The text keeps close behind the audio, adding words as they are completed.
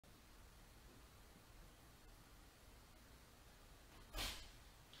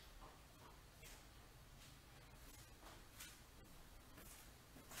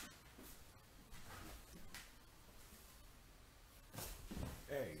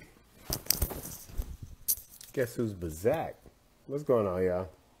Guess who's Bazak? What's going on, y'all?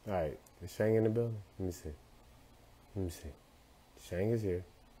 All right, is Shang in the building? Let me see. Let me see. Shang is here.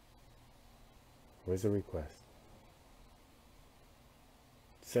 Where's the request?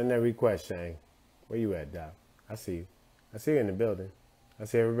 Send that request, Shang. Where you at, Doc? I see you. I see you in the building. I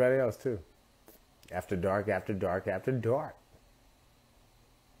see everybody else, too. After dark, after dark, after dark.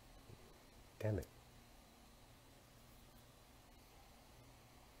 Damn it.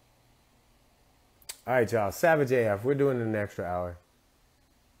 All right, y'all. Savage AF. We're doing an extra hour.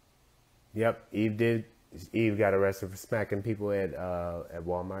 Yep, Eve did. Eve got arrested for smacking people at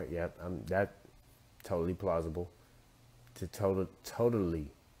Walmart. Yep, that totally plausible.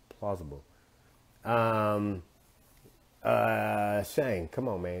 Totally plausible. Shane, come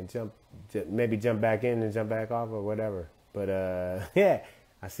on, man, maybe jump back in and jump back off or whatever. But yeah,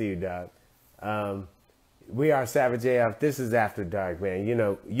 I see you, Doc. We are Savage AF. This is After Dark, man. You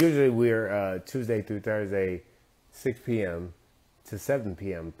know, usually we're Tuesday through Thursday, 6 p.m. to 7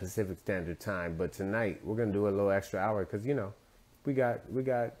 p.m. Pacific Standard Time. But tonight we're gonna do a little extra hour because we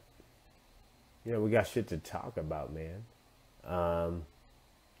got shit to talk about, man.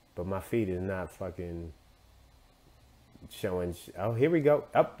 But my feed is not fucking showing. Oh, here we go.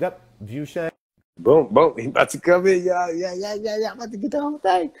 Up, view Shane. Boom, boom. He about to come in, y'all. Yeah. I'm about to get the whole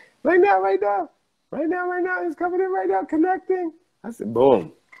thing right now. He's coming in right now, connecting. I said,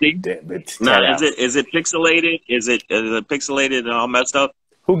 boom. Now, is it pixelated? Is it pixelated and all messed up?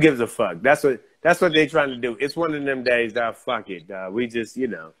 Who gives a fuck? That's what they're trying to do. It's one of them days, dog. Fuck it, dog. We just, you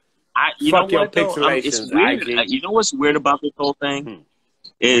fuck know your what, pixelations. it's weird. You know what's weird about this whole thing?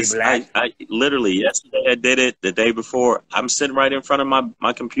 Is I literally yesterday I did it. The day before I'm sitting right in front of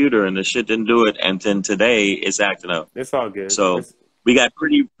my computer and the shit didn't do it. And then today it's acting up. It's all good. So we got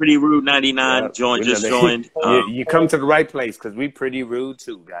pretty rude 99 joined. You come to the right place because we pretty rude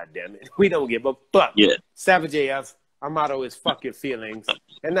too. God damn it, we don't give a fuck. Yeah, Savage AF. Our motto is fuck your feelings,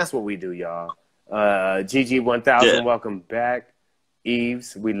 and that's what we do, y'all. GG1000, welcome back.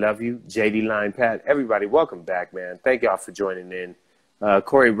 Eves, we love you. JD Line Pat, everybody, welcome back, man. Thank y'all for joining in.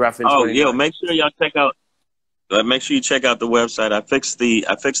 Corey Ruffin. Oh, yeah, make sure y'all check out. Make sure you check out the website. I fixed the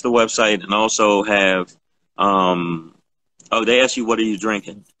website and also have. They ask you what are you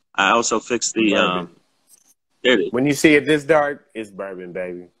drinking. I also fixed the. There it is. When you see it this dark, it's bourbon,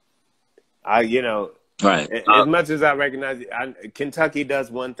 baby. Right. As much as I recognize it, Kentucky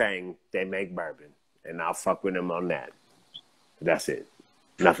does one thing: they make bourbon, and I'll fuck with them on that. That's it.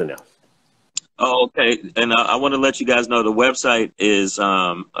 Nothing else. Oh, okay. And I want to let you guys know the website is,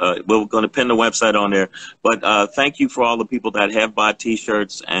 we're going to pin the website on there. But thank you for all the people that have bought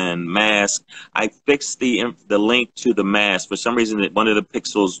T-shirts and masks. I fixed the link to the mask. For some reason, one of the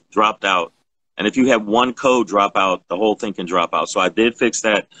pixels dropped out. And if you have one code drop out, the whole thing can drop out. So I did fix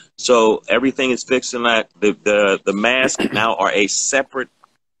that. So everything is fixed in that. The masks now are a separate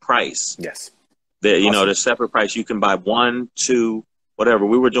price. Yes. The separate price. You can buy 1, 2, whatever.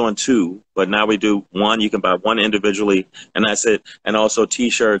 We were doing 2, but now we do 1. You can buy 1 individually, and that's it. And also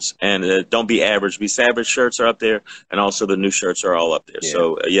T-shirts, and don't be average. Be Savage shirts are up there, and also the new shirts are all up there. Yeah.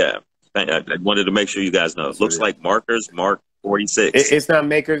 So, I wanted to make sure you guys know. It looks like Markers Mark 46. It's not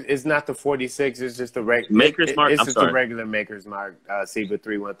Makers. It's not the 46. It's just the regular. Makers Mark. It's just the regular Makers Mark. Seaver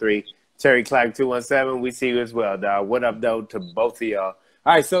 313, Terry Clark 217. We see you as well, dog. What up, though, to both of y'all?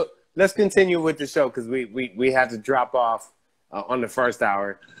 All right, so let's continue with the show because we had to drop off on the first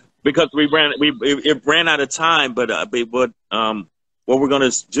hour because it ran out of time. But what we're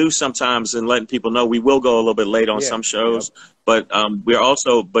going to do sometimes and letting people know, we will go a little bit late on some shows. Yep.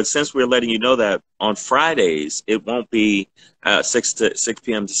 But since we're letting you know that on Fridays it won't be 6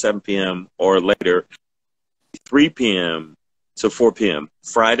 p.m. to 7 p.m. or later, 3 p.m. to 4 p.m.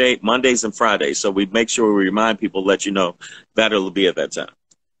 Mondays and Fridays. So we make sure we remind people, let you know that it'll be at that time.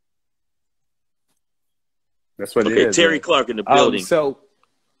 That's what it is. Terry Clark in the building. So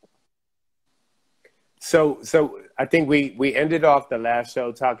I think we ended off the last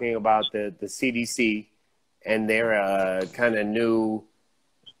show talking about the CDC and their kind of new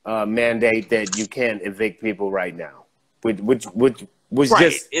mandate that you can't evict people right now, which was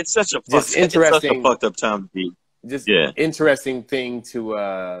just it's such a interesting, fucked up time to be. Interesting thing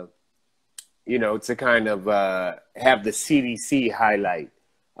to to kind of have the CDC highlight.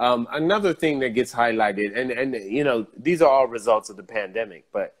 Another thing that gets highlighted, and these are all results of the pandemic,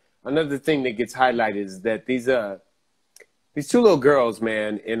 but another thing that gets highlighted is that these 2 little girls,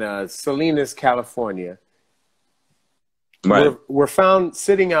 man, in Salinas, California, were found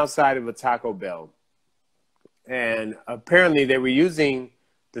sitting outside of a Taco Bell, and apparently they were using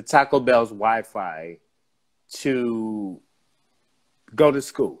the Taco Bell's Wi-Fi to go to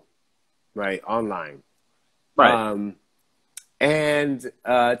school, right, online. Right. And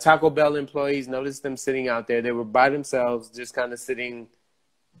Taco Bell employees noticed them sitting out there. They were by themselves, just kind of sitting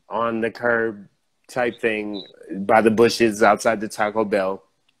on the curb type thing by the bushes outside the Taco Bell,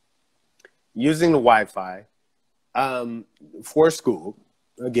 using the Wi-Fi for school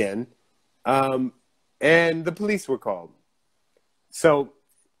again. And the police were called. So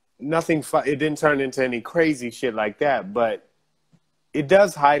it didn't turn into any crazy shit like that, but it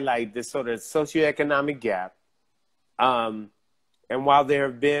does highlight this sort of socioeconomic gap. And while there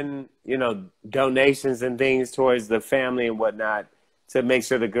have been, donations and things towards the family and whatnot to make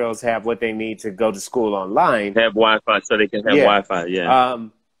sure the girls have what they need to go to school online. Have Wi-Fi so they can have Wi-Fi, yeah.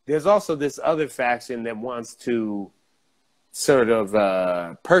 There's also this other faction that wants to sort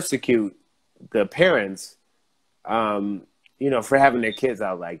of persecute the parents, for having their kids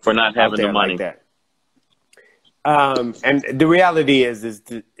out like for not having the money. Like that. And the reality is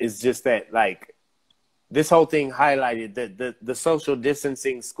just that, like, this whole thing highlighted the social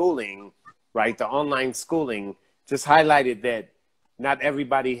distancing schooling, right? The online schooling just highlighted that not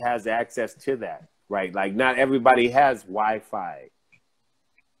everybody has access to that, right? Like, not everybody has Wi-Fi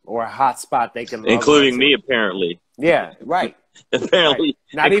or a hotspot they can log including onto. Me, apparently. Yeah, right. Apparently, right.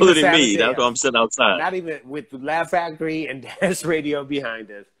 Not including even me. That's why I'm sitting outside. Not even with Laugh Factory and Dash Radio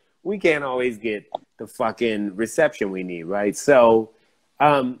behind us, we can't always get the fucking reception we need, right? So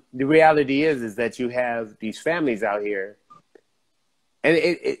the reality is that you have these families out here, and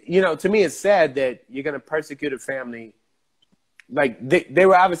it to me, it's sad that you're going to persecute a family. Like, they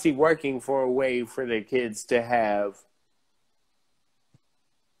were obviously working for a way for their kids to have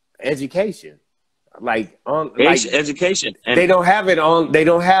education, education. And they don't have it on. They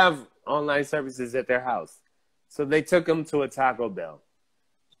don't have online services at their house, so they took them to a Taco Bell,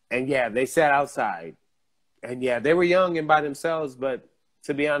 and yeah, they sat outside, and yeah, they were young and by themselves. But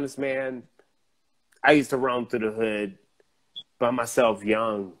to be honest, man, I used to roam through the hood by myself,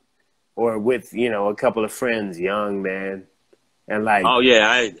 young, or with a couple of friends, young, man, and like. Oh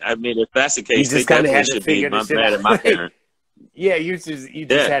yeah, I mean, if that's the case, you just kind of had to figure this shit out. My parents. Yeah, you just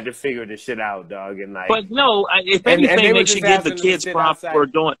had to figure this shit out, dog, and like. But no, if anything, they should give the kids props for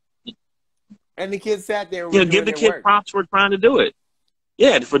doing. And the kids sat there. Give the kids props for trying to do it.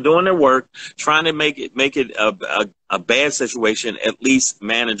 Yeah, for doing their work, trying to make it a bad situation at least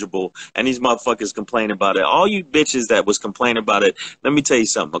manageable. And these motherfuckers complain about it. All you bitches that was complaining about it, let me tell you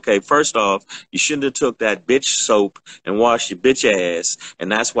something, okay? First off, you shouldn't have took that bitch soap and washed your bitch ass,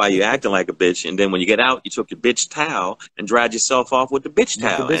 and that's why you're acting like a bitch. And then when you get out, you took your bitch towel and dried yourself off with the bitch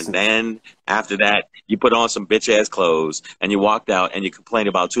towel. And then after that, you put on some bitch ass clothes and you walked out and you complained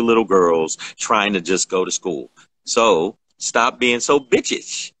about two little girls trying to just go to school. So stop being so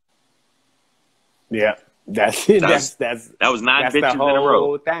bitchish. Yeah, that's it. That was 9 bitches in a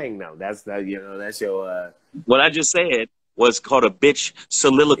row. That's the whole thing, though. That's that's your. What I just said was called a bitch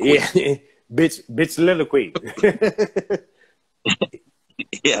soliloquy. Yeah, bitch soliloquy.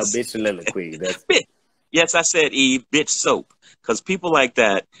 Yes, a bitch soliloquy. That's Yes, I said Eve, bitch soap. Because people like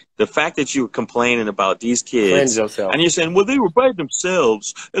that, the fact that you were complaining about these kids, and you're saying, well, they were by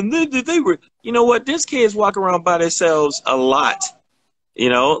themselves, and then they were, you know what, these kids walk around by themselves a lot.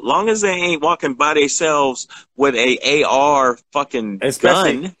 Long as they ain't walking by themselves with a AR fucking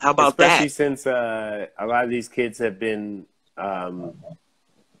gun, how about that? Especially since a lot of these kids have been, or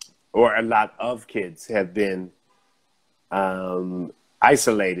a lot of kids have been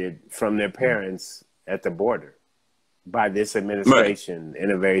isolated from their parents at the border by this administration in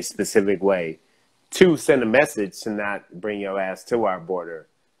a very specific way to send a message to not bring your ass to our border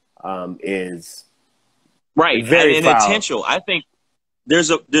is very intentional. I think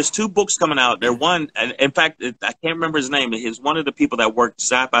there's 2 books coming out. There one, in fact, I can't remember his name. He's one of the people that worked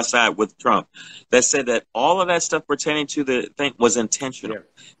side by side with Trump that said that all of that stuff pertaining to the thing was intentional. Yeah.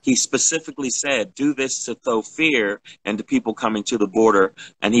 He specifically said, do this to throw fear into people coming to the border,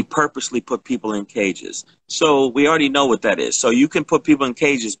 and he purposely put people in cages. So we already know what that is. So you can put people in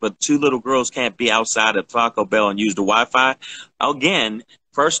cages, but 2 little girls can't be outside of Taco Bell and use the Wi-Fi. Again,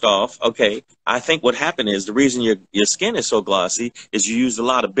 first off, okay, I think what happened is the reason your skin is so glossy is you used a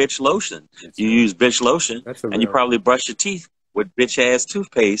lot of bitch lotion. You use bitch lotion, and you probably brush your teeth with bitch-ass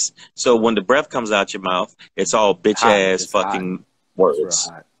toothpaste. So when the breath comes out your mouth, it's all bitch-ass fucking words.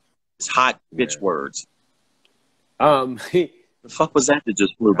 It's hot bitch words. The fuck was that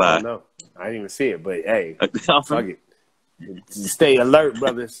just flew by? I don't know. I didn't even see it, but hey, fuck it. Stay alert,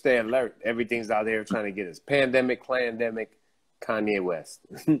 brother. Stay alert. Everything's out there trying to get us. Pandemic, Kanye West.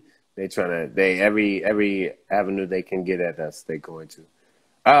 They trying to. Every avenue they can get at us, they're going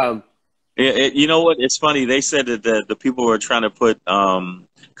to. You know what? It's funny. They said that the people were trying to put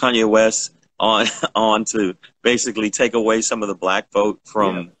Kanye West on on to basically take away some of the black vote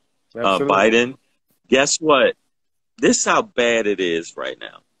from Biden. Guess what? This is how bad it is right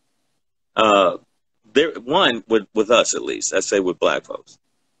now. There, one with us at least, I say with black folks,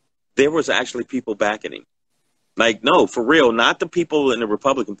 there was actually people backing him. Like, no, for real, not the people in the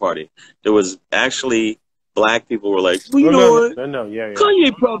Republican Party. There was actually black people were like, well, you know what? Yeah.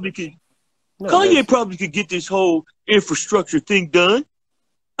 Kanye probably could get this whole infrastructure thing done.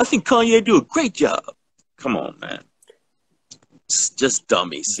 I think Kanye do a great job. Come on, man. It's just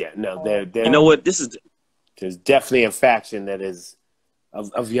dummies. Yeah, no, you know what? There's definitely a faction that is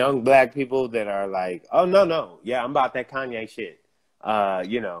of young black people that are like, oh no, yeah, I'm about that Kanye shit.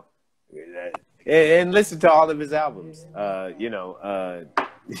 You know, and listen to all of his albums. You know,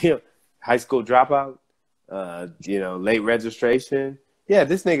 High School Dropout. You know, Late Registration. Yeah,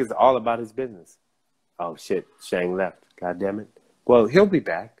 this nigga's all about his business. Oh shit, Shang left. God damn it. Well, he'll be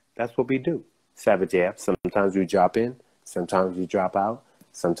back. That's what we do. Savage AF. Sometimes we drop in. Sometimes we drop out.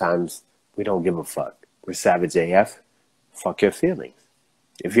 Sometimes we don't give a fuck. We're Savage AF. Fuck your feelings.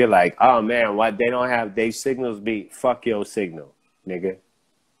 If you're like, oh man, why they don't have their signals beat? Fuck your signal, nigga.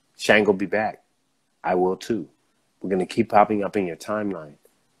 Shang will be back. I will too. We're gonna keep popping up in your timeline.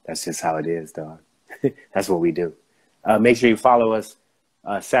 That's just how it is, dog. That's what we do. Make sure you follow us.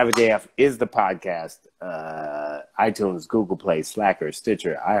 Savage AF is the podcast. iTunes, Google Play, Slacker,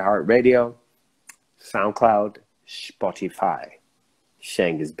 Stitcher, iHeartRadio, SoundCloud, Spotify.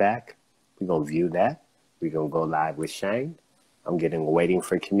 Shang is back. We're going to view that. We're going to go live with Shang. I'm waiting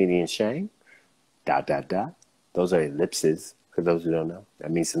for comedian Shang. ... Those are ellipses, for those who don't know.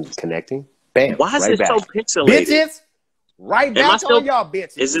 That means some connecting. Bam. Why is right it back. so pixelated? Bitches! Right back on y'all,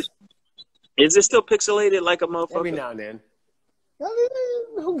 bitches. Is it still pixelated like a motherfucker? Every now and then.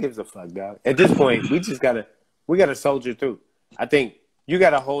 Who gives a fuck, dog? At this point, we gotta soldier through. I think you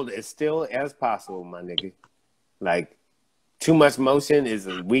gotta hold it as still as possible, my nigga. Like, too much motion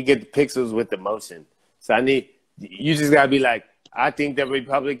we get the pixels with the motion. So you just gotta be like, I think the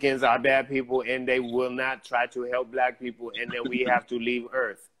Republicans are bad people and they will not try to help black people, and then we have to leave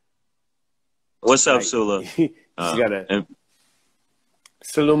Earth. What's up, Sula? You gotta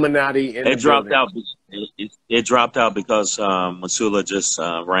Illuminati in it dropped out. It dropped out because when Sula just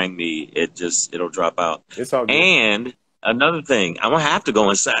rang me, it'll drop out. It's all good. And another thing, I'm gonna have to go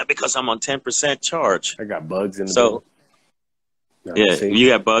inside because I'm on 10% charge. I got bugs in the building. No, yeah, see? You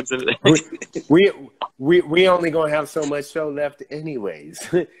got bugs in it. we only gonna have so much show left,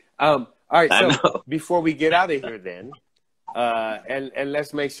 anyways. All right, so before we get out of here, then, and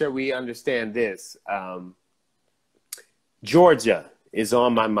let's make sure we understand this. Georgia is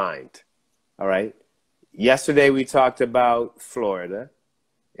on my mind. All right. Yesterday we talked about Florida,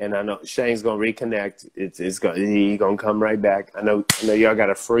 and I know Shane's gonna reconnect. He's gonna come right back. I know y'all got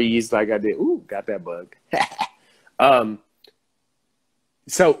a freeze like I did. Ooh, got that bug.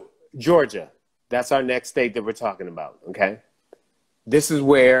 So Georgia, that's our next state that we're talking about. Okay. This is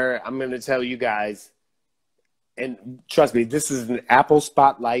where I'm gonna tell you guys, and trust me, this is an Apple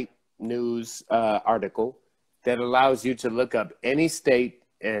Spotlight News article that allows you to look up any state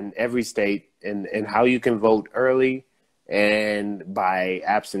and every state and how you can vote early and by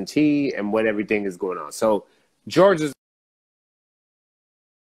absentee and what everything is going on. So Georgia's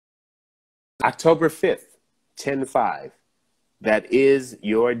October 5th, 10/5. That is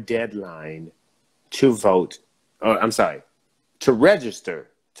your deadline to vote. To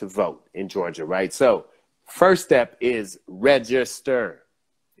register to vote in Georgia, right? So first step is register.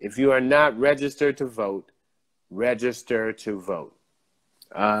 If you are not registered to vote, register to vote.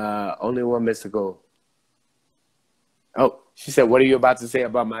 Only one mystical. Oh, she said, what are you about to say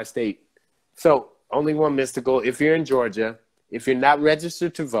about my state? So only one mystical. If you're in Georgia, if you're not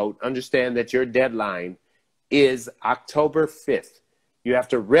registered to vote, understand that your deadline is October 5th. You have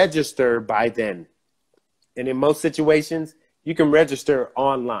to register by then. And in most situations, you can register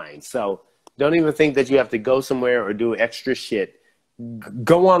online. So don't even think that you have to go somewhere or do extra shit.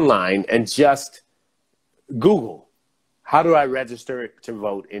 Go online and just Google, how do I register to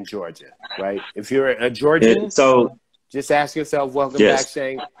vote in Georgia, right? If you're a Georgian, just ask yourself, welcome back,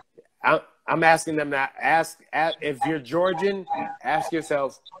 Shane. I'm asking them to if you're Georgian, ask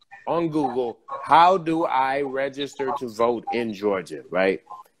yourself on Google, how do I register to vote in Georgia, right?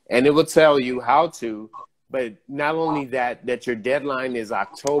 And it will tell you how to, but not only that your deadline is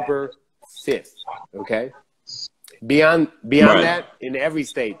October 5th, okay? Beyond that, in every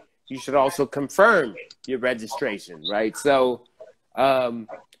state, you should also confirm your registration, right? So,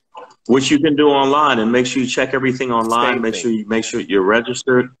 which you can do online, and make sure you check everything online. Make sure you're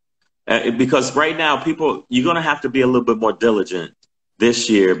registered, because right now you're gonna have to be a little bit more diligent this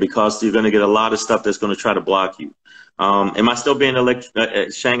year because you're going to get a lot of stuff that's going to try to block you. Am I still being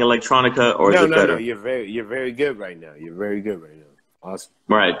Shang Electronica, or is it better? No. You're very good right now. You're very good right now. Awesome.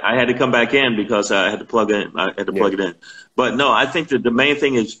 Right. I had to come back in because I had to plug in. I had to plug it in. But no, I think that the main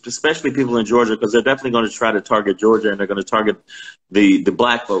thing is, especially people in Georgia, because they're definitely going to try to target Georgia, and they're going to target the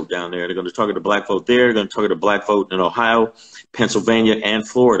black vote down there. They're going to target the black vote there. They're going to target the black vote in Ohio, Pennsylvania, and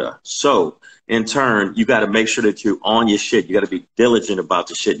Florida. So in turn, you got to make sure that you're on your shit. You got to be diligent about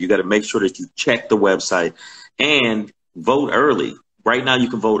the shit. You got to make sure that you check the website and vote early. Right now, you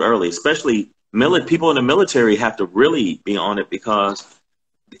can vote early, especially people in the military have to really be on it because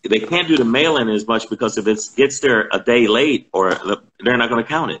they can't do the mail-in as much, because if it gets there a day late, or they're not going to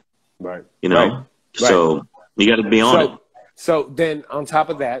count it. Right. You know? Right. So you got to be on it. So then on top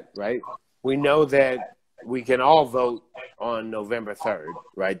of that, right, we know that we can all vote on November 3rd,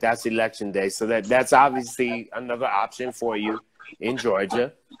 right? That's election day. So that's obviously another option for you in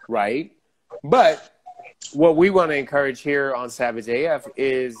Georgia, right? But what we want to encourage here on Savage AF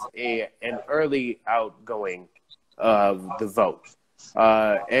is an early outgoing of the vote,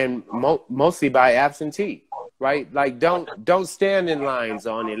 and mostly by absentee, right? Like don't stand in lines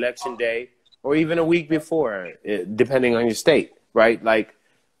on election day or even a week before, depending on your state, right? Like,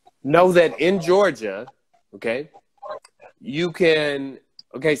 know that in Georgia, okay, you can,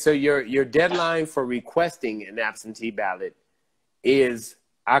 okay, so your deadline for requesting an absentee ballot is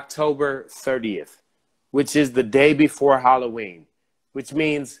October 30th. Which is the day before Halloween, which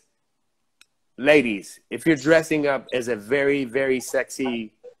means, ladies, if you're dressing up as a very, very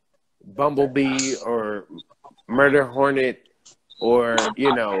sexy bumblebee or murder hornet, or a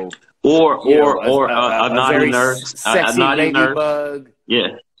naughty nurse, sexy ladybug,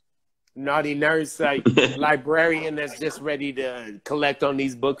 naughty nurse, like librarian that's just ready to collect on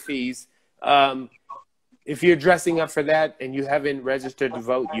these book fees. If you're dressing up for that and you haven't registered to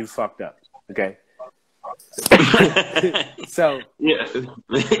vote, you fucked up. Okay. So yeah.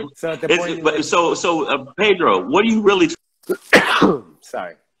 So at the point, so Pedro, what do you really?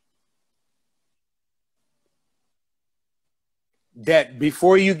 Sorry. That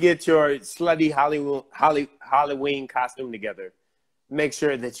before you get your slutty Halloween costume together, make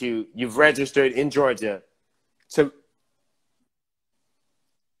sure that you've registered in Georgia to.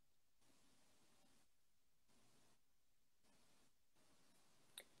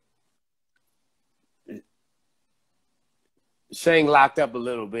 Shang locked up a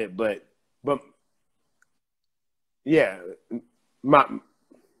little bit, but yeah, my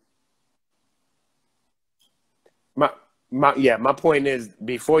point is,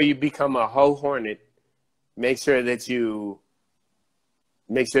 before you become a hoe hornet, make sure that you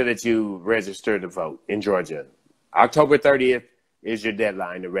register to vote in Georgia. October 30th is your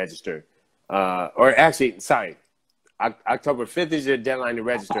deadline to register. Or actually, sorry, October 5th is your deadline to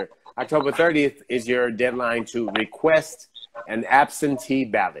register. October 30th is your deadline to request an absentee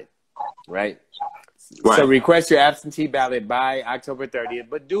ballot, right? So request your absentee ballot by October 30th,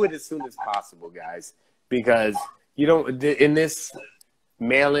 but do it as soon as possible, guys, because you don't, in this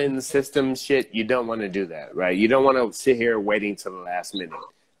mail-in system shit, you don't want to do that, right? You don't want to sit here waiting till the last minute.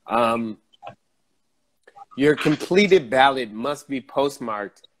 Your completed ballot must be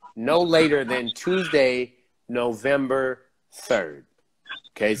postmarked no later than Tuesday, November 3rd.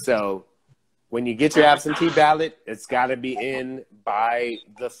 Okay, so when you get your absentee ballot, it's got to be in by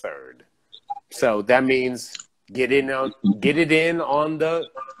the 3rd. So that means get it in on the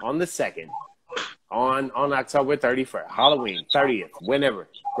 2nd, on October 31st, Halloween, 30th, whenever,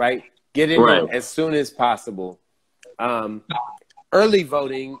 right? Get it in as soon as possible. Early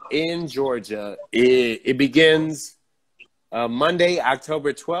voting in Georgia, it begins Monday,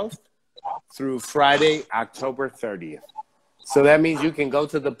 October 12th through Friday, October 30th. So that means you can go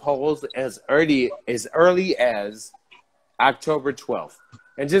to the polls as early as October 12th.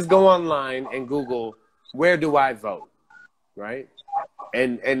 And just go online and Google, where do I vote? Right?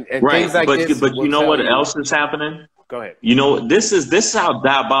 And things like this. But you know what else is happening? Go ahead. You know, this is how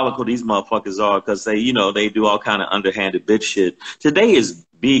diabolical these motherfuckers are, because they do all kind of underhanded bitch shit. Today is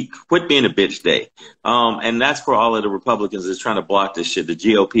quit being a bitch day. And that's for all of the Republicans that's trying to block this shit. The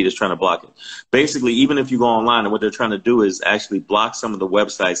GOP is trying to block it. Basically, even if you go online, and what they're trying to do is actually block some of the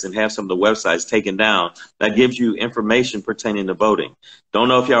websites and have some of the websites taken down that gives you information pertaining to voting. Don't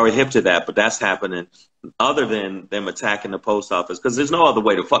know if y'all are hip to that, but that's happening, other than them attacking the post office, because there's no other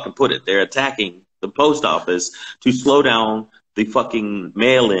way to fucking put it. They're attacking the post office to slow down the fucking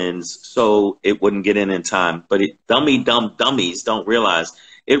mail-ins so it wouldn't get in time. But dummies don't realize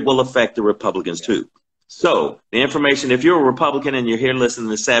it will affect the Republicans too. So the information, if you're a Republican and you're here listening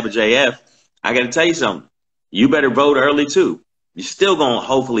to Savage AF, I got to tell you something. You better vote early too. You're still going to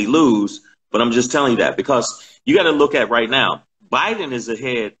hopefully lose, but I'm just telling you that because you got to look at right now. Biden is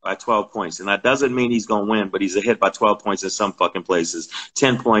ahead by 12 points, and that doesn't mean he's going to win, but he's ahead by 12 points in some fucking places,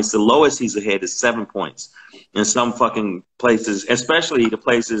 10 points. The lowest he's ahead is 7 points in some fucking places, especially the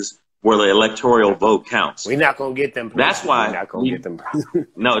places where the electoral vote counts. We're not going to get them places. That's why we're not going to get them.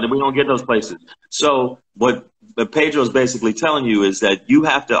 No, we don't get those places. So what Pedro is basically telling you is that you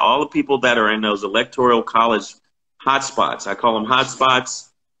have to, all the people that are in those electoral college hotspots, I call them hotspots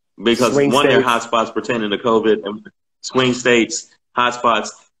because Swing one, they're states. hotspots pertaining to COVID, and swing states, hotspots,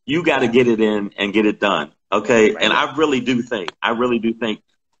 you got to get it in and get it done. Okay. Right. And I really do think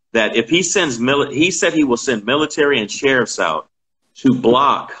that if he sends, he said he will send military and sheriffs out to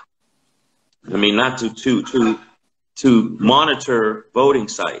block, I mean, not to monitor voting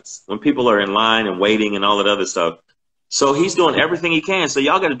sites when people are in line and waiting and all that other stuff. So he's doing everything he can. So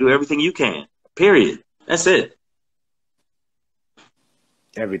y'all got to do everything you can, period. That's it.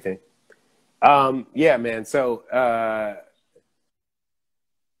 Everything. Yeah, man. So,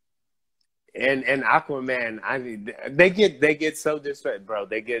 and Aquaman, they get so distracted, bro.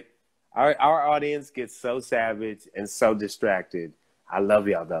 Our audience gets so savage and so distracted. I love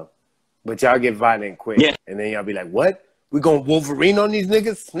y'all though, but y'all get violent quick, Yeah. and then y'all be like, "What? We gonna Wolverine on these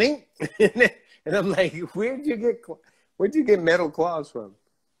niggas, Snink?" And I'm like, "Where'd you get metal claws from?"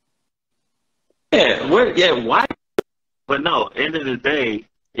 Yeah. Why? But no, end of the day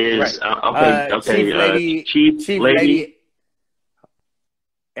is, right. okay. Chief Lady. Lady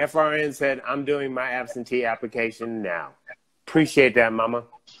FRN said, "I'm doing my absentee application now." Appreciate that, mama.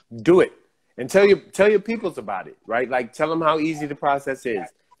 Do it. And tell your peoples about it, right? Like, tell them how easy the process is.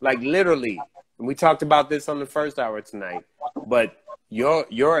 Like, literally, and we talked about this on the first hour tonight, but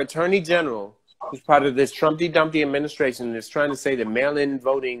your attorney general, who's part of this Trumpty Dumpty administration, is trying to say that mail-in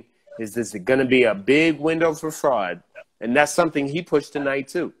voting is going to be a big window for fraud. And that's something he pushed tonight,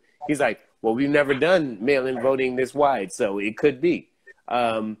 too. He's like, well, we've never done mail-in voting this wide, so it could be.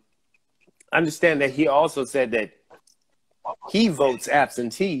 Understand that he also said that he votes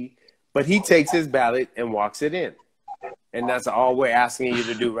absentee, but he takes his ballot and walks it in. And that's all we're asking you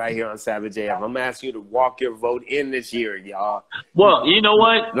to do right here on Savage AF. I'm asking you to walk your vote in this year, y'all. Well, you know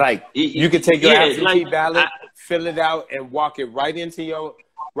what? Like, you could take your absentee like, ballot, fill it out, and walk it right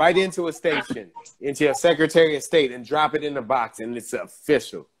into a station, into your Secretary of State, and drop it in the box, and it's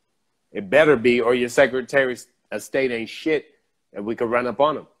official. It better be, or your Secretary of State ain't shit, and we could run up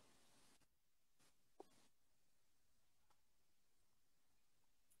on him.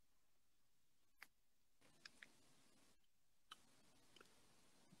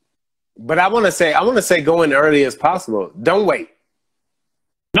 But I want to say go in early as possible. Don't wait.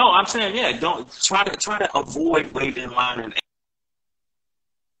 No, I'm saying, yeah, don't try to avoid waiting in line. And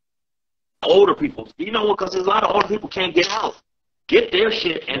older people, you know what? Because there's a lot of older people can't get out. Get their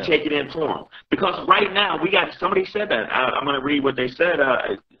shit and take it in for them. Because right now, somebody said that. I'm going to read what they said.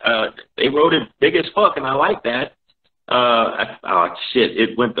 They wrote it big as fuck, and I like that. Shit,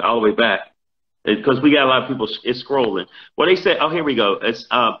 it went all the way back. Because we got a lot of people, it's scrolling. Well, they said, oh, here we go. It's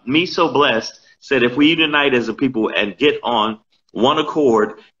Me So Blessed said, if we unite as a people and get on one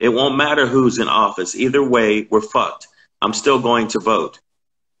accord, it won't matter who's in office. Either way, we're fucked. I'm still going to vote.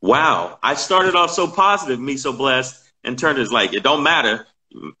 Wow. I started off so positive, Me So Blessed, and turned it like, it don't matter.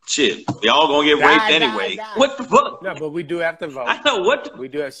 Shit, we all going to get raped anyway. What the fuck? No, but we do have to vote. I know what. We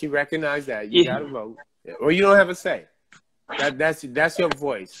do. She recognized that. You got to vote. Or you don't have a say. That's your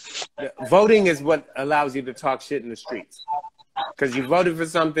voice. Voting is what allows you to talk shit in the streets. Because you voted for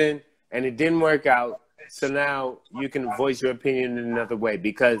something and it didn't work out, so now you can voice your opinion in another way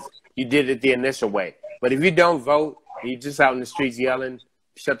because you did it the initial way. But if you don't vote, you're just out in the streets yelling,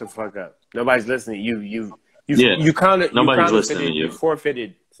 shut the fuck up. Nobody's listening. You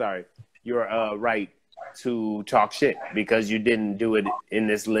forfeited your right to talk shit because you didn't do it in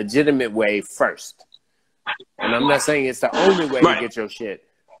this legitimate way first. And I'm not saying it's the only way to get your shit,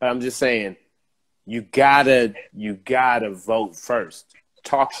 but I'm just saying you gotta vote first.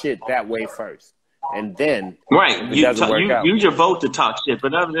 Talk shit that way first, and then use your vote to talk shit.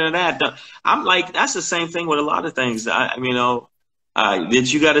 But other than that, I'm like, that's the same thing with a lot of things. That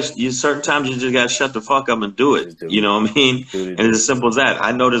you certain times you just gotta shut the fuck up and do it. You know what I mean? And it's as simple as that.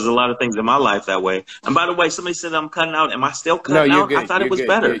 I know there's a lot of things in my life that way. And by the way, somebody said I'm cutting out. Am I still cutting out? I thought it was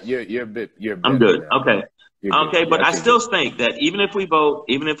better. You're better. I'm good. Now. Okay. Okay, but I still think that even if we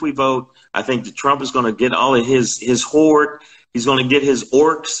vote, I think that Trump is going to get all of his horde. He's going to get his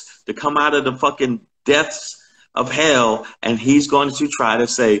orcs to come out of the fucking deaths of hell, and he's going to try to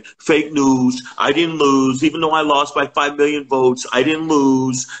say fake news. I didn't lose, even though I lost by 5 million votes. I didn't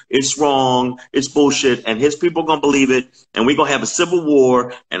lose. It's wrong. It's bullshit. And his people are going to believe it. And we're going to have a civil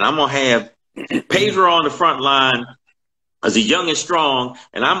war. And I'm going to have Pedro on the front line as a young and strong.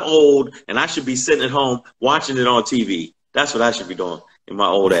 And I'm old, and I should be sitting at home watching it on TV. That's what I should be doing in my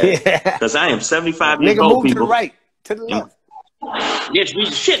old age. Because I am 75 years old, move people. to the right, to the left. Yes,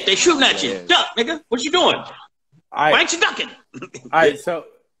 shit, they shooting at you. Duck, nigga. What you doing? Right. Why ain't you ducking? All right, so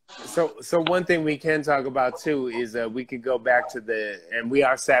one thing we can talk about too is we could go back to and we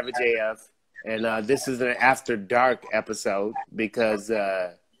are Savage AF, and this is an After Dark episode because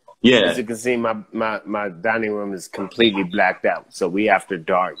as you can see, my dining room is completely blacked out, so we After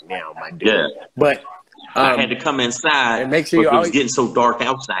Dark now, my dude. Yeah, but I had to come inside. And make sure it was getting so dark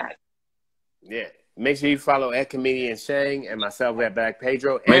outside. Yeah. Make sure you follow at Comedian Shang and myself at Black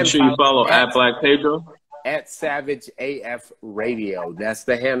Pedro. Make sure you follow at Black Pedro. At Savage AF Radio. That's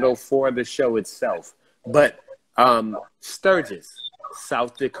the handle for the show itself. But Sturgis,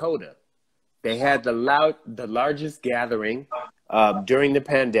 South Dakota, they had the largest gathering during the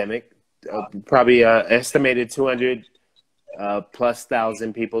pandemic. Probably estimated 200 plus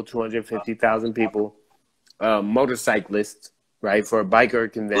thousand people, 250,000 people, motorcyclists, right, for a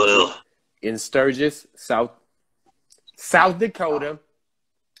biker convention. Ugh. In Sturgis, South Dakota.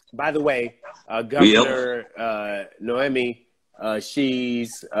 By the way, Governor Noemi,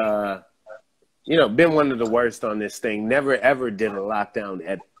 she's been one of the worst on this thing. Never ever did a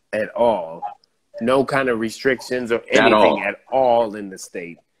lockdown at all. No kind of restrictions or anything at all in the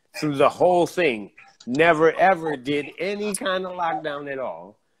state. Through the whole thing, never ever did any kind of lockdown at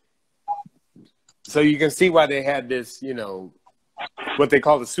all. So you can see why they had this, what they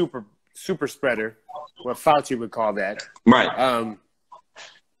call the super spreader, what Fauci would call that. Right.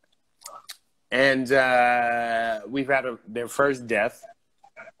 And we've had their first death.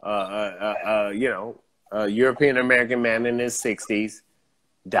 A European American man in his 60s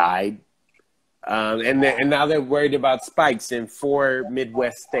died. And now they're worried about spikes in 4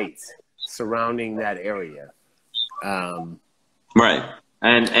 Midwest states surrounding that area. Right.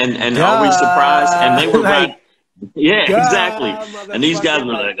 And are we surprised? And they were right. Yeah, exactly. And these guys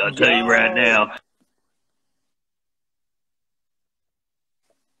were like, I'll tell you right now.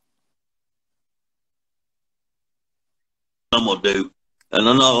 I'm going to do. And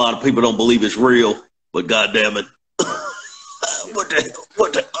I know a lot of people don't believe it's real, but goddamn it. What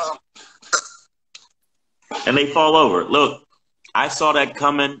the and they fall over. Look, I saw that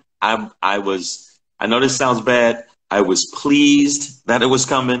coming. I know this sounds bad. I was pleased that it was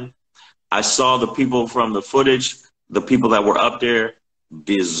coming. I saw the people from the footage, the people that were up there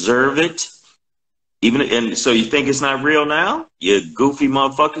deserve it. And so you think it's not real now? You goofy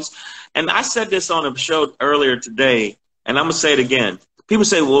motherfuckers. And I said this on a show earlier today, and I'm going to say it again. People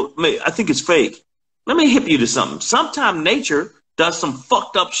say, well, I think it's fake. Let me hip you to something. Sometimes nature does some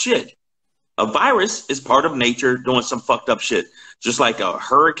fucked up shit. A virus is part of nature doing some fucked up shit. Just like a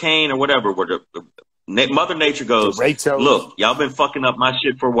hurricane or whatever, where Mother Nature goes, look, y'all been fucking up my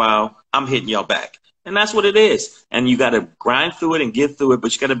shit for a while. I'm hitting y'all back. And that's what it is. And you got to grind through it and get through it,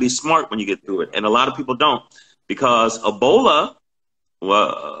 but you got to be smart when you get through it. And a lot of people don't, because Ebola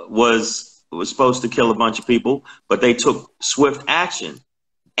was supposed to kill a bunch of people, but they took swift action.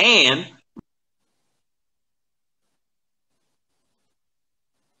 And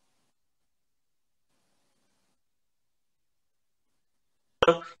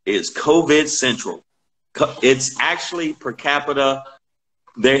is COVID central. It's actually per capita.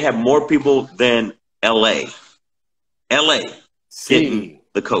 They have more people than LA. LA getting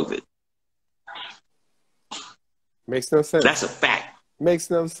the COVID. Makes no sense. That's a fact.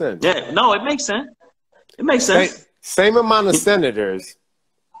 Makes no sense. Yeah, no, it makes sense. It makes sense. Same amount of senators,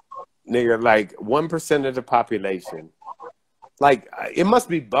 nigga, like 1% of the population. Like, it must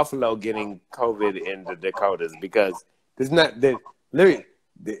be Buffalo getting COVID in the Dakotas, because there's not, literally,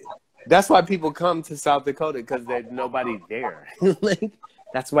 that's why people come to South Dakota, because there's nobody there. Like,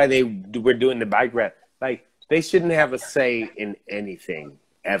 that's why we're doing the bike ride. Like, they shouldn't have a say in anything,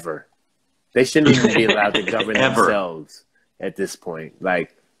 ever. They shouldn't even be allowed to govern themselves at this point.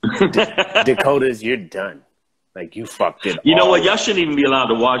 Like, Dakotas, you're done. Like, you fucked it. You know what? Y'all shouldn't even be allowed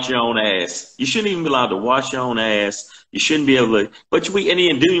to wash your own ass. You shouldn't even be allowed to wash your own ass. You shouldn't be able to. But when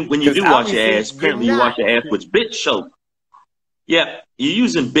you do wash your ass, apparently you wash your ass with bitch soap. Yeah, you're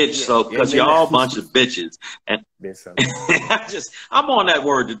using bitch so because you're all a bunch of bitches. And I'm on that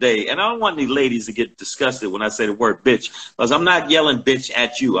word today, and I don't want any ladies to get disgusted when I say the word bitch, because I'm not yelling bitch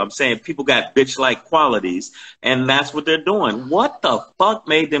at you. I'm saying people got bitch-like qualities, and that's what they're doing. What the fuck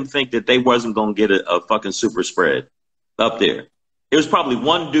made them think that they wasn't gonna get a fucking super spread up there? It was probably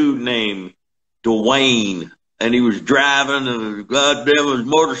one dude named Dwayne, and he was driving a goddamn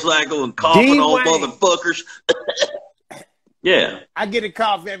motorcycle and coughing on motherfuckers. Yeah, I get a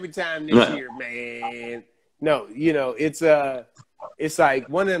cough every time this year, man. No, you know, it's like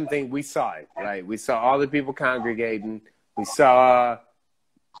one of them things. We saw it, right? We saw all the people congregating. We saw,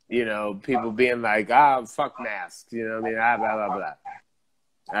 you know, people being like, "Ah, fuck masks," you know what I mean? Ah, blah blah blah.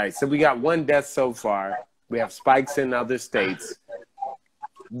 All right, so we got one death so far. We have spikes in other states.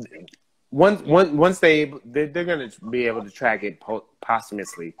 Once they're gonna be able to track it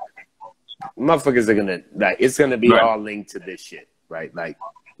posthumously. Motherfuckers are gonna like it's gonna be all linked to this shit, right? Like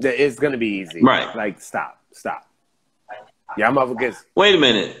it's gonna be easy, right? Like stop. Yeah, motherfuckers. Wait a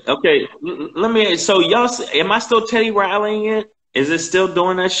minute. Okay, let me. So y'all, am I still Teddy Rileying it? Is it still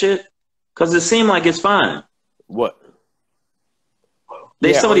doing that shit? Because it seemed like it's fine. What?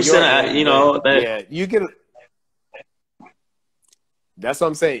 Somebody said, you know, that. Yeah, you get. That's what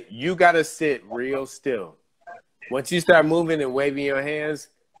I'm saying. You gotta sit real still. Once you start moving and waving your hands,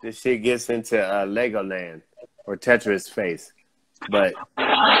 this shit gets into Legoland or Tetris face. But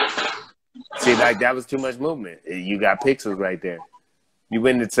see, like that was too much movement. You got pixels right there. You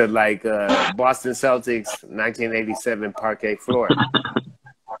went into like Boston Celtics 1987 parquet floor.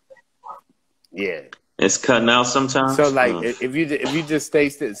 Yeah, it's cutting out sometimes. So like, if you just stay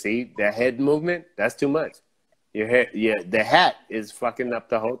still, see that head movement, that's too much. Your head, the hat is fucking up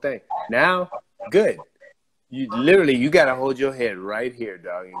the whole thing. Now, good. You literally, you gotta hold your head right here,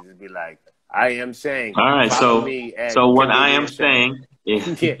 dog, and just be like, "I am saying." All right, so what I am saying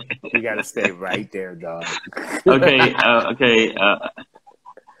is, yeah, you gotta stay right there, dog.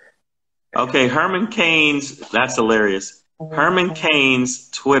 Okay. Herman Cain's, that's hilarious. Herman Cain's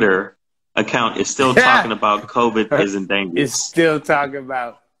Twitter account is still talking about COVID isn't dangerous. It's still talking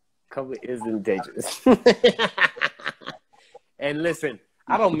about COVID isn't dangerous. And listen,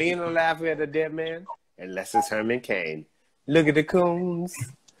 I don't mean to laugh at a dead man. Unless it's Herman Cain. Look at the coons.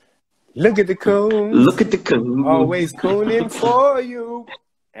 Look at the coons. Look at the coons. Always cooning for you.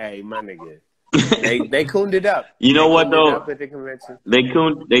 Hey, my nigga. They cooned it up. You know what though? At the convention. They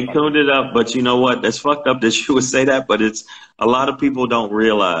cooned it up, but you know what? That's fucked up that you would say that, but it's a lot of people don't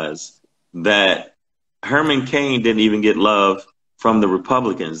realize that Herman Cain didn't even get love from the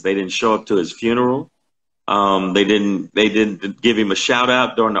Republicans. They didn't show up to his funeral. They didn't give him a shout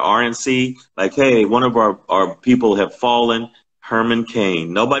out during the RNC. Like, hey, one of our people have fallen, Herman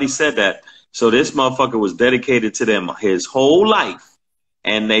Cain. Nobody said that. So this motherfucker was dedicated to them his whole life.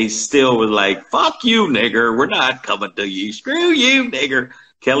 And they still were like, fuck you, nigger. We're not coming to you. Screw you, nigger.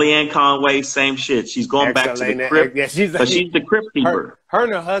 Kellyanne Conway, same shit. She's going back to the crypt. Yeah, she's the crypt keeper. Her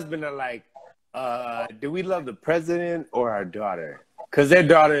and her husband are like, do we love the president or our daughter? Because their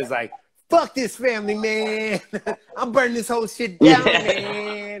daughter is like, fuck this family, man. I'm burning this whole shit down,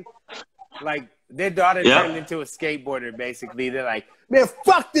 man. Like, their daughter turned into a skateboarder, basically. They're like, man,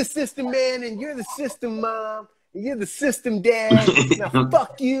 fuck the system, man, and you're the system mom, and you're the system dad. Now,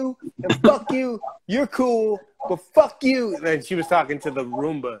 fuck you, and fuck you. You're cool, but fuck you. And she was talking to the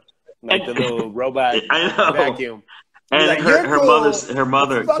Roomba, like the little robot vacuum. And like, her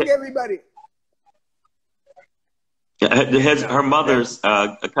mother. Fuck everybody. Her mother's,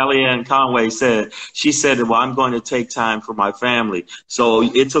 Kellyanne Conway said, well, I'm going to take time for my family. So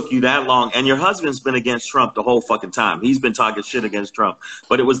it took you that long. And your husband's been against Trump the whole fucking time. He's been talking shit against Trump.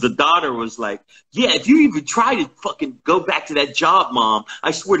 But it was the daughter was like, yeah, if you even try to fucking go back to that job, Mom,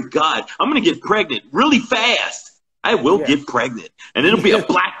 I swear to God, I'm going to get pregnant really fast. I will get pregnant. And it'll be a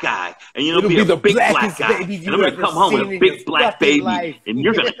black guy. And it'll be a big black guy. And I'm going to come home with a big black baby. Life. And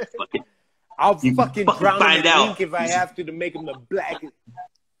you're going to fucking... I'll fucking drown him in ink if I have to make him the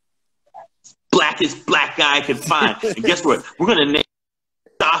blackest black guy I can find. And guess what? We're gonna name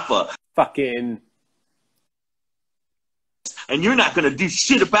Mustafa. Fucking. And you're not gonna do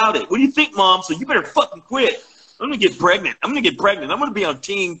shit about it. What do you think, Mom? So you better fucking quit. I'm gonna get pregnant. I'm gonna be on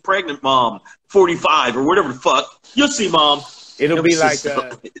Team Pregnant Mom 45 or whatever the fuck. You'll see, Mom. It'll be like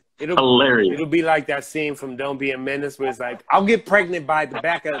hilarious. It'll be like that scene from Don't Be a Menace where it's like, I'll get pregnant by the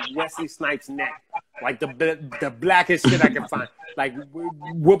back of Wesley Snipes' neck. Like the blackest shit I can find. Like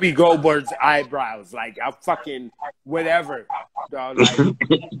Whoopi Goldberg's eyebrows. Like I'll fucking whatever. Dog.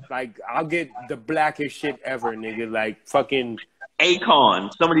 Like I'll get the blackest shit ever, nigga. Like fucking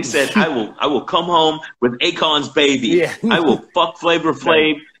Akon. Somebody said, I will come home with Akon's baby. Yeah. I will fuck Flavor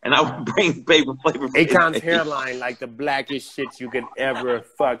Flav, and I will bring Flavor Flav. Akon's hairline, like the blackest shit you could ever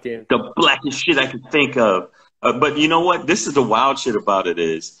fucking. The blackest shit I could think of. But you know what? This is the wild shit about it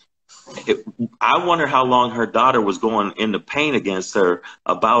is, I wonder how long her daughter was going into pain against her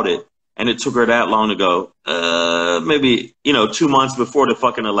about it. And it took her that long to go, maybe, 2 months before the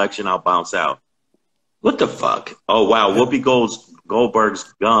fucking election, I'll bounce out. What the fuck? Oh, wow. Whoopi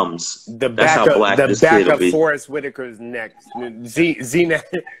Goldberg's gums. That's how black this kid will be. Forrest Whitaker's neck. Zena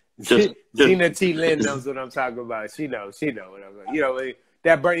T. Lynn knows what I'm talking about. She knows what I'm talking.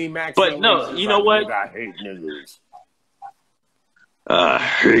 That Bernie Mac. But no, you know what? I hate niggas. I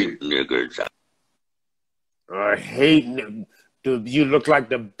hate niggas. I hate niggas. Dude, you look like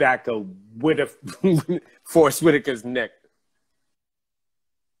the back of Forrest Whitaker's neck.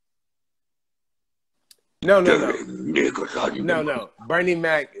 No. Bernie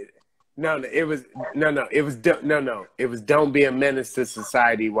Mac. It was don't be a menace to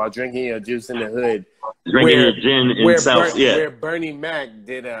society while drinking your juice in the hood. Drinking your gin in South, where Bernie Mac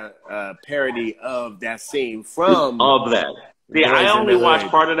did a parody of that scene from of that. See, I only watched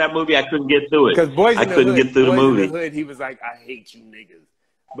part of that movie. I couldn't get through it. Because I couldn't get through the movie. In the Hood, he was like, I hate you niggas.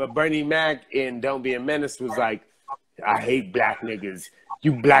 But Bernie Mac in Don't Be a Menace was like, I hate black niggas.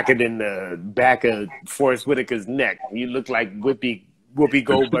 You blacker than the back of Forrest Whitaker's neck. You look like Whoopi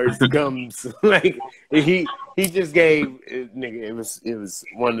Goldberg's gums. Like he just gave nigga. It was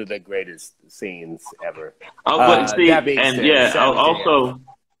one of the greatest scenes ever. Also.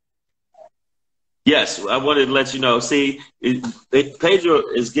 Yes, I wanted to let you know. See, Pedro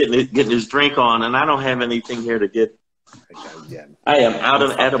is getting his drink on, and I don't have anything here to get. I am out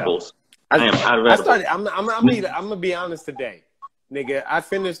of edibles. I'm gonna be honest today, nigga. I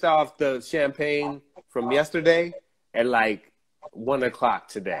finished off the champagne from yesterday at like 1 o'clock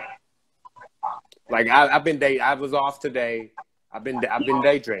today. Like I was off today. I've been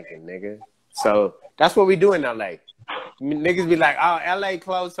day drinking, nigga. So that's what we do in LA. Niggas be like, oh, LA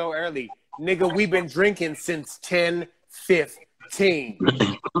closed so early. Nigga, we've been drinking since 10:15.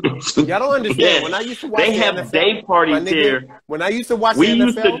 Y'all don't understand. Yes. When I used to watch they have NFL, day parties here. When I used to watch the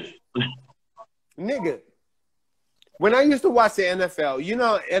NFL, nigga. When I used to watch the NFL,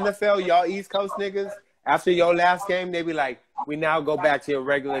 NFL, y'all East Coast niggas, after your last game, they be like, we now go back to your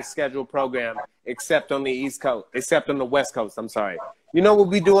regular scheduled program, except on the East Coast, except on the West Coast. I'm sorry. You know what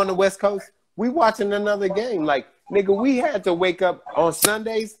we do on the West Coast? We watching another game. Like, nigga, we had to wake up on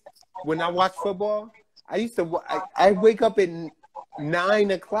Sundays. When I watch football, I wake up at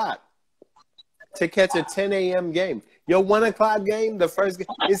 9 o'clock to catch a 10 a.m. game. Your 1 o'clock game, the first game,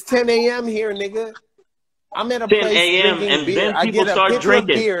 it's 10 a.m. here, nigga. I'm at a 10 place a.m. drinking and beer. then I people get a start pitcher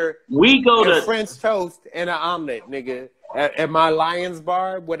drinking. Of beer we go to French toast and an omelet, nigga. At my Lions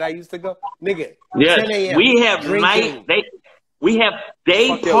bar, where I used to go, nigga. Yes, 10 a.m. we have drinking. we have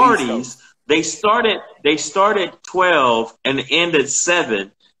day parties. They start at 12 and end at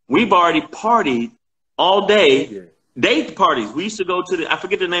 7. We've already partied all day. Yeah. Day parties. We used to go to I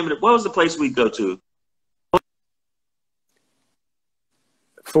forget the name of it. What was the place we'd go to?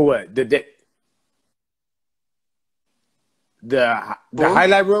 For what? The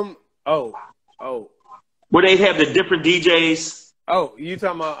highlight room? Oh. Where they'd have the different DJs. Oh, you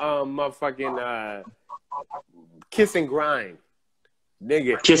talking about motherfucking Kiss and Grind.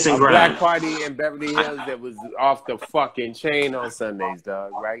 Nigga, Kiss and Grind. Black party in Beverly Hills that was off the fucking chain on Sundays,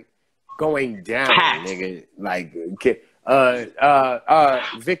 dog, right? Going down, nigga. Like,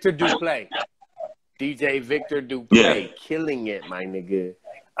 Victor Duplay. DJ Victor Duplay. Killing it, my nigga.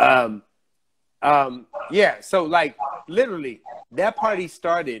 Yeah, so, like, literally, that party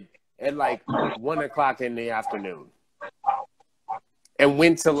started at, like, 1 o'clock in the afternoon. And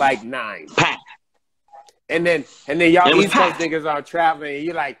went to, like, 9. And then y'all East Coast niggas are traveling, and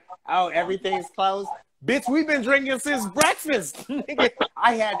you're like, oh, everything's closed? Bitch, we've been drinking since breakfast.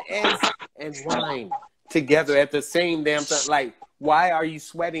 I had eggs and wine together at the same damn time. Like, why are you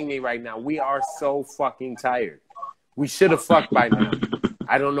sweating me right now? We are so fucking tired. We should have fucked by now.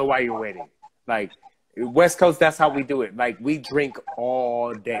 I don't know why you're waiting. Like, West Coast, that's how we do it. Like, we drink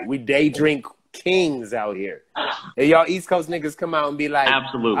all day. We day drink kings out here. And y'all East Coast niggas come out and be like,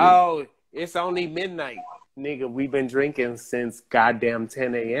 absolutely. Oh, it's only midnight. Nigga, we've been drinking since goddamn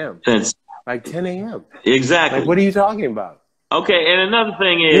 10 a.m. Since like 10 a.m. Exactly. Like, what are you talking about? Okay, and another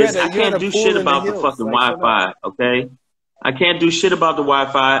thing is, I can't do shit about the fucking Wi-Fi, okay? I can't do shit about the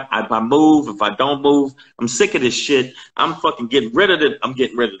Wi-Fi. If I move, if I don't move, I'm sick of this shit. I'm fucking getting rid of it. I'm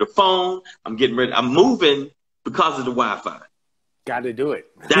getting rid of the phone. I'm moving because of the Wi-Fi. Got to do it.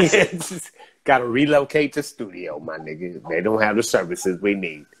 That's it. Got to relocate to studio, my nigga. They don't have the services we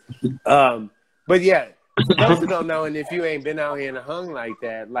need. But yeah, for those who don't know, and if you ain't been out here and hung like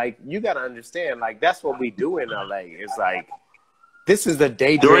that, like, you got to understand, like, that's what we do in LA. It's like, this is the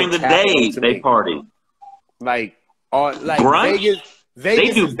day during the day they party. Like, like brunch? Vegas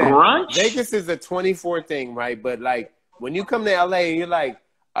they do is that. brunch? Vegas is a 24 thing, right? But like, when you come to LA and you're like,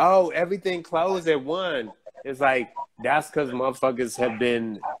 oh, everything closed at 1. It's like, that's because motherfuckers have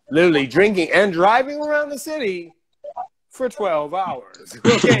been literally drinking and driving around the city for 12 hours.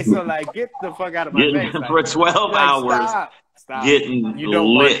 Okay, so like, get the fuck out of my face. Like, for 12 hours. Stop. Getting you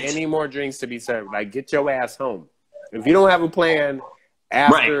don't lit. want any more drinks to be served. Like, get your ass home. If you don't have a plan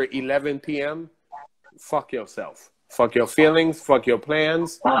after 11 p.m., fuck yourself. Fuck your feelings. Fuck your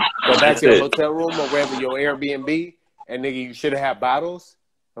plans. Go back to your hotel room or wherever your Airbnb. And nigga, you should have had bottles.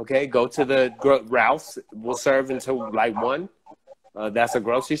 Okay, go to the Ralph's. We'll serve until like 1. That's a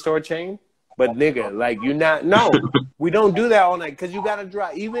grocery store chain. But nigga, like, no, we don't do that all night because you gotta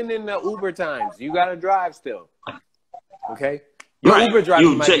drive. Even in the Uber times, you gotta drive still. Okay, your Uber driver.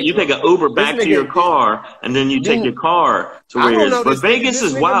 You take an Uber back to your car, and then you take your car to where it is. But Vegas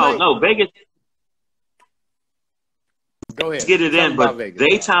is wild. No, Vegas. Go ahead. Let's get it in, but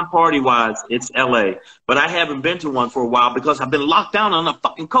daytime party-wise, it's LA. But I haven't been to one for a while because I've been locked down on a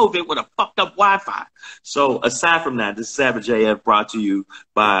fucking COVID with a fucked up Wi-Fi. So aside from that, this is Savage AF brought to you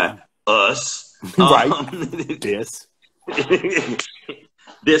by us. Right.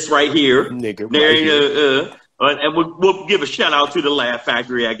 This right here. Nigga, and we'll give a shout out to the Laugh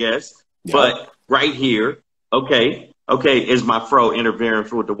Factory, I guess. Yep. But right here, okay, is my fro interfering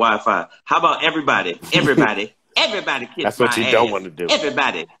with the Wi-Fi. How about everybody kiss That's what my you ass. don't want to do.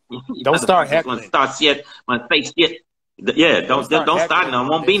 Everybody. Don't start heckling. Start shit. My face shit. Yeah, don't start. No,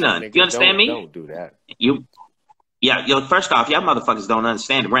 won't be none. You understand me? Don't do that. First off, y'all motherfuckers don't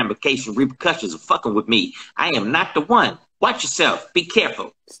understand the repercussions of fucking with me. I am not the one. Watch yourself. Be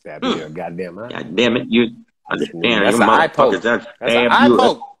careful. Stab you in your goddamn eye. God damn it. That's an eye poke. That's an eye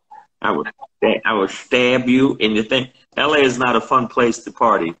poke. I will stab you in your thing. LA is not a fun place to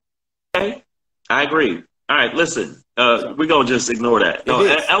party. Okay? I agree. All right, listen. We're gonna just ignore that. No,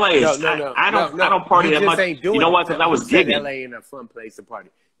 LA is. No. I don't party that much. You know what? Because I was gigging. LA ain't a fun place to party.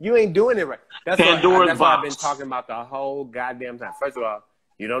 You ain't doing it right. That's why I've been talking about the whole goddamn time. First of all,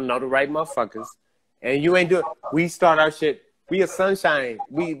 you don't know the right motherfuckers, and you ain't doing. We start our shit. We are sunshine.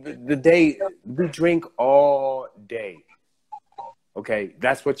 We drink all day. Okay,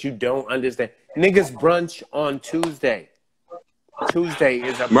 that's what you don't understand. Niggas brunch on Tuesday. Tuesday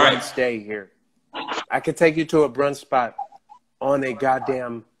is a brunch day here. I could take you to a brunch spot on a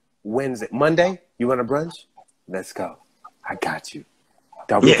goddamn Wednesday. Monday, you want a brunch? Let's go. I got you.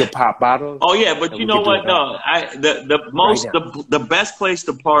 We could pop bottles. Oh yeah, but you know what? No, the best place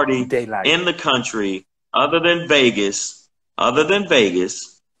to party in the country, other than Vegas,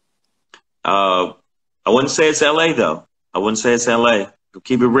 I wouldn't say it's LA though. I wouldn't say it's LA.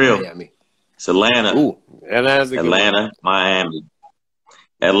 Keep it real. Miami. It's Atlanta. Ooh, Miami.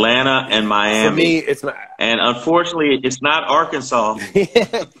 Atlanta and Miami. For me, it's and unfortunately, it's not Arkansas.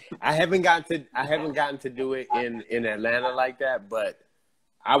 I haven't gotten to do it in Atlanta like that, but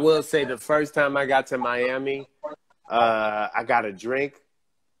I will say the first time I got to Miami, I got a drink.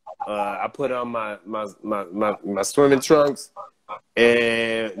 I put on my swimming trunks,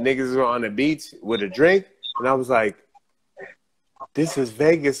 and niggas were on the beach with a drink, and I was like, "This is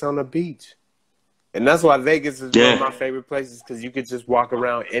Vegas on the beach." And that's why Vegas is one of my favorite places, because you could just walk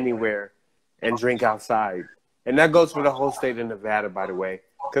around anywhere and drink outside. And that goes for the whole state of Nevada, by the way,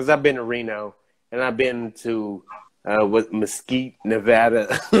 because I've been to Reno and I've been to Mesquite,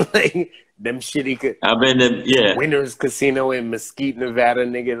 Nevada, like them shitty. I've been to Winners Casino in Mesquite, Nevada,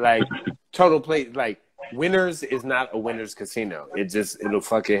 nigga. Like total place. Like Winners is not a Winners Casino. It'll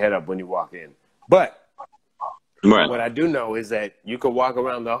fuck your head up when you walk in. But what I do know is that you could walk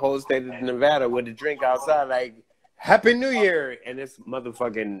around the whole state of Nevada with a drink outside, like Happy New Year, and it's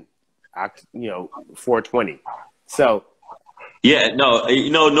motherfucking, 420. So,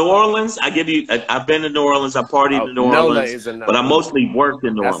 New Orleans. I've been to New Orleans. I partied in New Orleans, but I mostly worked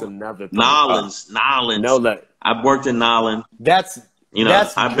in New Orleans. That's another thing. Nolans. NOLA. I've worked in Nolans.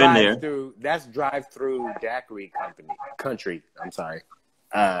 I've been there. That's drive-through daiquiri country. I'm sorry.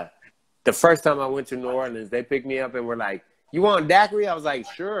 The first time I went to New Orleans, they picked me up and were like, "You want daiquiri?" I was like,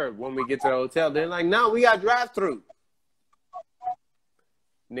 "Sure." When we get to the hotel, they're like, "No, we got drive-through."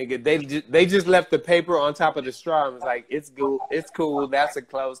 Nigga, they just left the paper on top of the straw and was like, "It's cool. That's a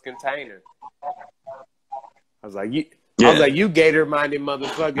closed container." I was like, "You gator-minded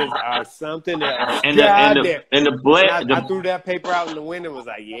motherfuckers are something else." I threw that paper out in the window and was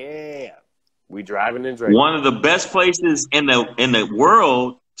like, "Yeah." We driving and drinking. One of the best places in the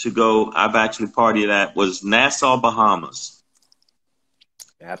world to go, I've actually partied at, was Nassau, Bahamas.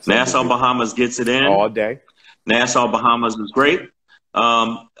 Absolutely. Nassau, Bahamas gets it in. All day. Nassau, Bahamas is great.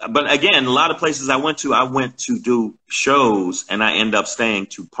 But again, a lot of places I went to do shows, and I end up staying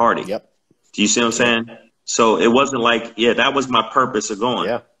to party. Yep. Do you see what I'm saying? So it wasn't like, yeah, that was my purpose of going.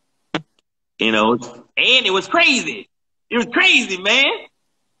 Yeah. You know, and it was crazy. It was crazy, man.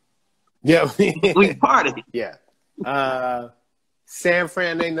 Yeah. We partied. Yeah. San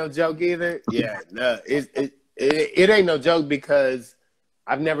Fran ain't no joke either. Yeah. It ain't no joke because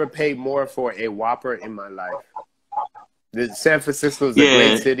I've never paid more for a Whopper in my life. San Francisco is a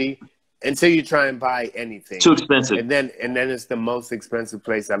great city until you try and buy anything. Too expensive. And then it's the most expensive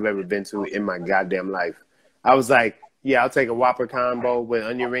place I've ever been to in my goddamn life. I was like, yeah, I'll take a Whopper combo with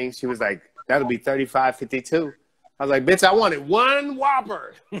onion rings. She was like, that'll be $35.52. I was like, bitch, I wanted one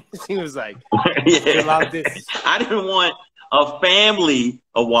Whopper. She was like, fill out this. I didn't want a family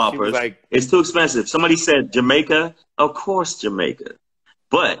of Whoppers. Like, it's too expensive. Somebody said Jamaica. Of course, Jamaica.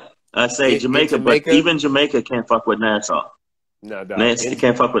 But I say Jamaica, but even Jamaica can't fuck with Nassau. No, dog. It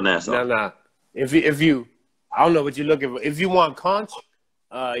can't fuck with Nassau. No. If you, I don't know what you're looking for. If you want conch,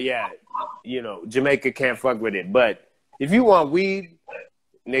 yeah, you know, Jamaica can't fuck with it. But if you want weed,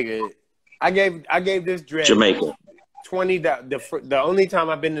 nigga, I gave this dread Jamaica $20. The only time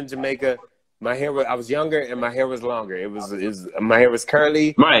I've been to Jamaica, I was younger and my hair was longer. My hair was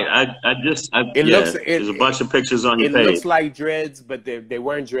curly. Right. There's a bunch of pictures on your page. It looks like dreads, but they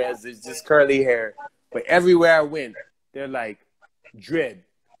weren't dreads. It's just curly hair. But everywhere I went, they're like, dread,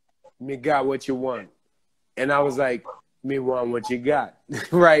 me got what you want. And I was like, me want what you got.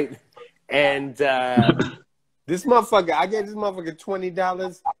 Right? And this motherfucker, I gave this motherfucker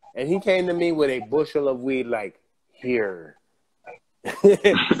 $20 and he came to me with a bushel of weed like, here.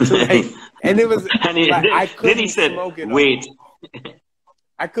 Like, and it was I couldn't then he said, smoke it wait.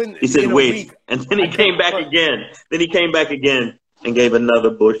 I couldn't. He said, wait. And then he came back again. Then he came back again and gave another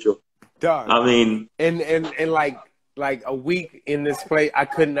bushel. Dog. I mean. And like a week in this place, I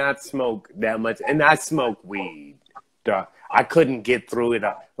could not smoke that much. And I smoke weed. Dog. I couldn't get through it.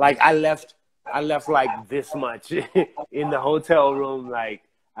 Like I left like this much in the hotel room. Like,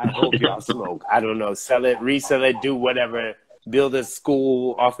 I hope y'all smoke. I don't know. Sell it, resell it, do whatever. Build a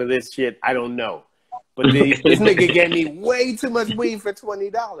school off of this shit. I don't know. But this nigga gave me way too much weed for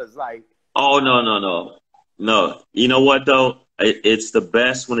 $20. Like, oh, no. You know what, though? It's the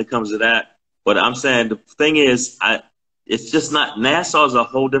best when it comes to that. But I'm saying the thing is, it's just not. Nassau is a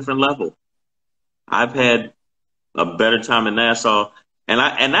whole different level. I've had a better time in Nassau.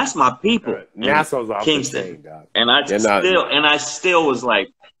 And that's my people. Right. Nassau's off Kingston. the chain, dog. And I still was like,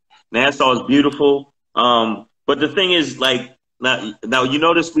 Nassau is beautiful. But the thing is, like, now you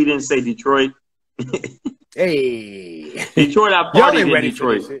notice we didn't say Detroit. Hey, Detroit, I partied in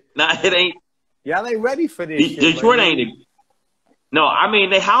Detroit. Nah, it ain't. Y'all ain't ready for this. Detroit ain't. No, I mean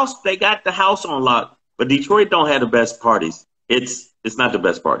they got the house on lock, but Detroit don't have the best parties. It's not the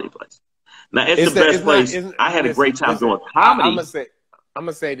best party place. Now it's the best place. I had a great time doing comedy. I'm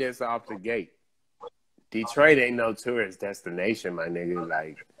gonna say this off the gate. Detroit ain't no tourist destination, my nigga.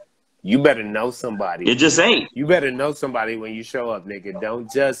 Like, you better know somebody. It just ain't. You better know somebody when you show up, nigga. Don't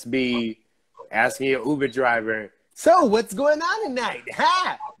just be asking your Uber driver, so what's going on tonight?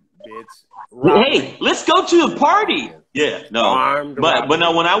 Ha! Bitch. Hey, let's go to a party. Yeah, no. But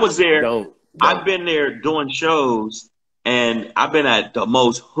no, when I was there, I've been there doing shows, and I've been at the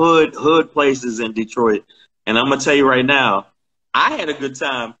most hood places in Detroit. And I'm gonna tell you right now, I had a good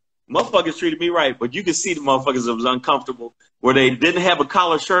time. Motherfuckers treated me right, but you could see the motherfuckers that was uncomfortable where they didn't have a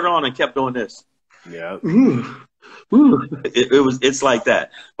collar shirt on and kept doing this. Yeah. It's like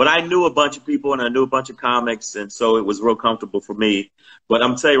that. But I knew a bunch of people and I knew a bunch of comics, and so it was real comfortable for me. But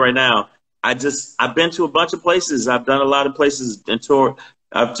I'm telling you right now, I've been to a bunch of places. I've done a lot of places and toured.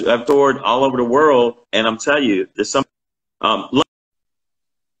 I've toured all over the world, and I'm telling you, there's some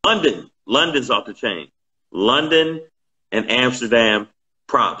London's off the chain. London and Amsterdam,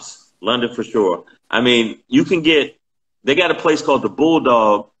 props. London for sure. I mean, they got a place called the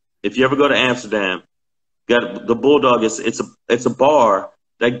Bulldog. If you ever go to Amsterdam, got the Bulldog. It's a bar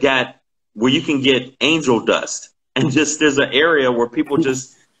where you can get angel dust, and there's an area where people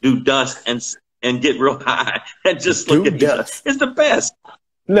just do dust and get real high and just look at dust. It's the best.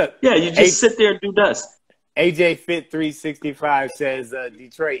 Look, yeah, you just sit there and do dust. AJ Fit 365 says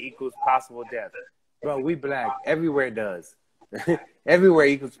Detroit equals possible death. Bro, we black. Everywhere does. Everywhere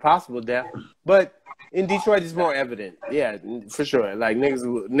equals possible death. But In Detroit, it's more evident. Yeah, for sure. Like niggas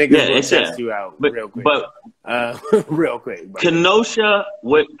will test you out real quick. But real quick. But. Kenosha,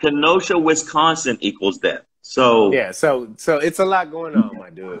 Wisconsin equals that. So yeah, so it's a lot going on, my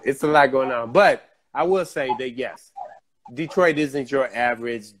dude. It's a lot going on. But I will say that yes, Detroit isn't your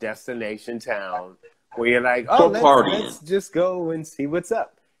average destination town where you're like, oh, let's just go and see what's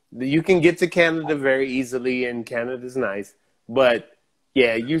up. You can get to Canada very easily, and Canada's nice, but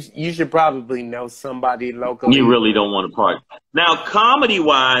yeah, you should probably know somebody locally. You really don't want to party. Now,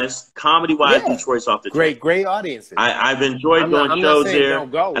 comedy-wise, Detroit's off the chain. Great audiences. I've enjoyed doing shows there,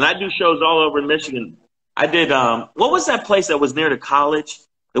 and I do shows all over Michigan. I did, what was that place that was near the college?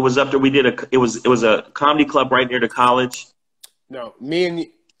 It was up there. It was a comedy club right near the college. No, me and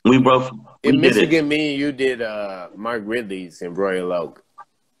we both in Michigan. Me and you did Mark Ridley's in Royal Oak.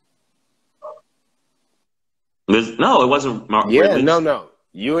 No, it wasn't Mark Ridley's. No.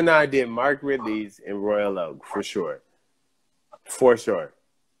 You and I did Mark Ridley's in Royal Oak, for sure. For sure.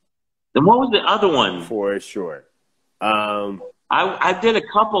 Then what was the other one? For sure. I did a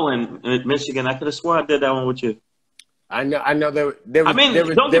couple in Michigan. I could have sworn I did that one with you. I know there was.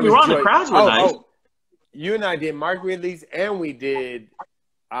 Don't get me wrong, the crowds were nice. You and I did Mark Ridley's, and we did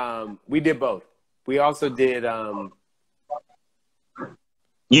both. We also did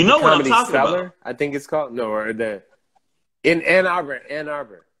you know what I'm talking about? I think it's called. No, or in Ann Arbor.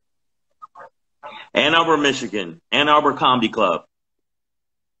 Ann Arbor, Michigan. Ann Arbor Comedy Club.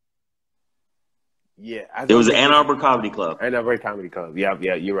 Yeah. It was Ann Arbor Comedy Club. Ann Arbor Comedy Club. Yeah,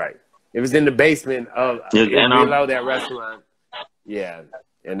 you're right. It was in the basement of below that restaurant. Yeah.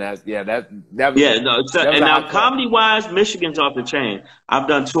 And that was now comedy-wise, Michigan's off the chain. I've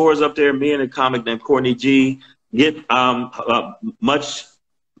done tours up there. Me and a comic named Courtney G get much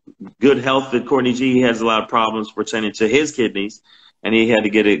good health that Courtney G has a lot of problems pertaining to his kidneys, and he had to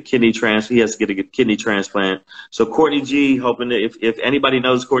get a kidney transplant. He has to get a kidney transplant. So Courtney G, hoping that if anybody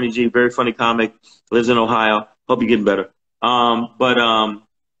knows Courtney G, very funny comic, lives in Ohio. Hope you're getting better.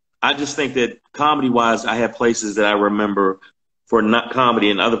 I just think that comedy-wise, I have places that I remember for not comedy,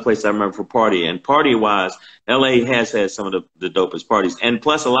 and other places I remember for party. And party-wise, LA has had some of the dopest parties, and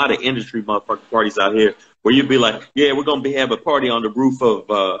plus a lot of industry motherfucking parties out here where you'd be like, yeah, we're gonna have a party on the roof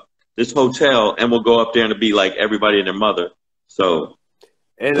of this hotel, and we'll go up there and it'll be like everybody and their mother. So,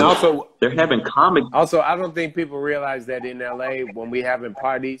 and also they're having comic. Also, I don't think people realize that in LA, when we having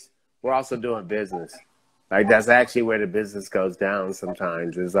parties, we're also doing business. Like that's actually where the business goes down.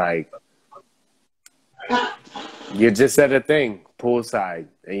 Sometimes it's like you just at a thing poolside,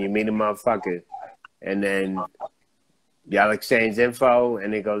 and you meet a motherfucker, and then y'all exchange info,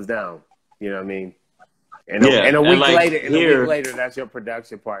 and it goes down. You know what I mean? And a week later, that's your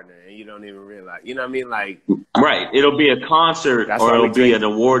production partner, and you don't even realize. You know what I mean? Like, right? It'll be a concert, or it'll be an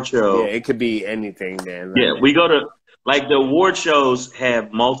award show. Yeah, it could be anything, man. Yeah, we go to the award shows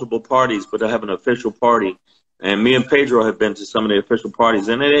have multiple parties, but they'll have an official party. And me and Pedro have been to some of the official parties,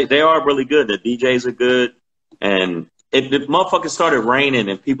 and they are really good. The DJs are good, and the motherfuckers started raining,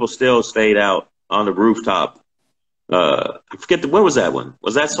 and people still stayed out on the rooftop. I forget what was that one?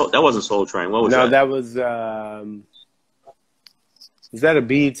 Was that that wasn't Soul Train? What was that? No, that was that a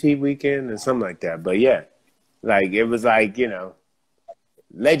BET weekend or something like that? But yeah, like it was like, you know,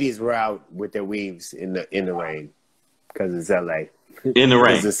 ladies were out with their weaves in the rain because it's LA. In the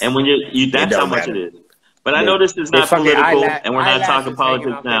rain, and when you that's how much it is. But I know this is not political, and we're not talking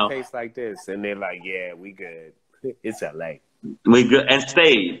politics now. Face like this, and they're like, "Yeah, we good. It's LA. We good." And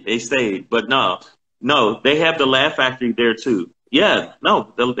they stayed. But no, they have the Laugh Factory there too. Yeah,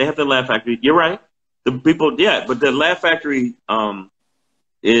 no, they have the Laugh Factory. You're right. The people, yeah, but the Laugh Factory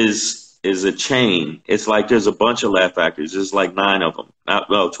is a chain. It's like there's a bunch of Laugh Factories. There's like 9 of them.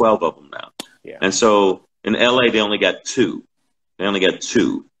 12 of them now. Yeah. And so in LA, they only got 2.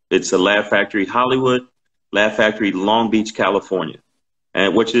 It's a Laugh Factory Hollywood, Laugh Factory Long Beach, California,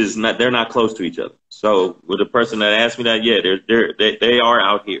 and which is not, they're not close to each other. So with the person that asked me that, yeah, they are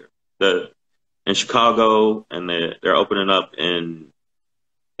out here in Chicago, and they're opening up, and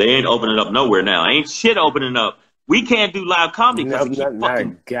they ain't opening up nowhere now. Ain't shit opening up. We can't do live comedy because they keep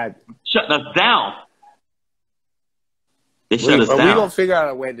fucking shutting us down. They shut us down. We're gonna figure out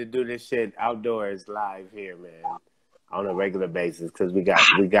a way to do this shit outdoors live here, man, on a regular basis, because we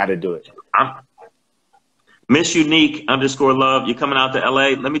got to do it. Miss Unique _love, you coming out to LA?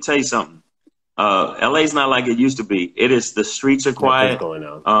 Let me tell you something. LA's not like it used to be. It is, the streets are quiet. Going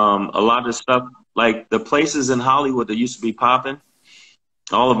on. A lot of stuff, like the places in Hollywood that used to be popping,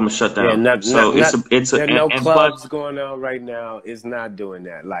 all of them are shut down. Yeah, there are no clubs going on right now. It's not doing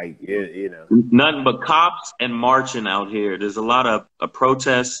that. Like, you know, nothing but cops and marching out here. There's a lot of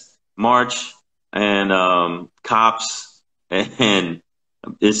protests, march, and cops, and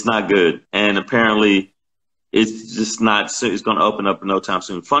it's not good. And apparently, it's just not. It's going to open up in no time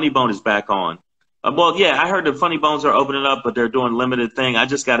soon. Funny Bone is back on. Well, yeah, I heard the Funny Bones are opening up, but they're doing limited thing. I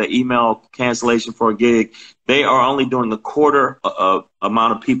just got an email cancellation for a gig. They are only doing the quarter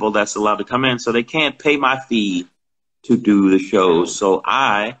amount of people that's allowed to come in, so they can't pay my fee to do the shows. So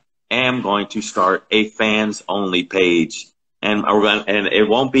I am going to start a fans only page, and it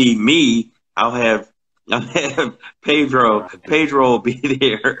won't be me. I'll have Pedro. Pedro will be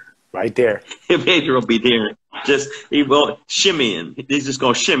there. Right there. Pedro will be there. He will shimmying. He's just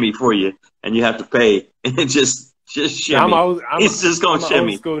gonna shimmy for you, and you have to pay. And just shimmy. He's just gonna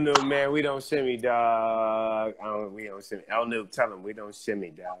shimmy. Old school new man. We don't shimmy, dog. We don't shimmy. El Noob, tell him we don't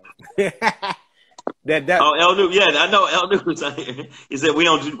shimmy, dog. Oh, El Noob, yeah, I know El Noob was out here. He said we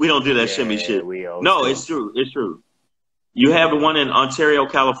don't do that shimmy shit. No, it's true. It's true. You have the one in Ontario,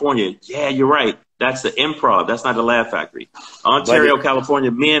 California. Yeah, you're right. That's the Improv. That's not the Laugh Factory. Ontario, California.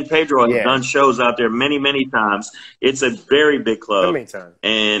 Me and Pedro have done shows out there many, many times. It's a very big club. How many times?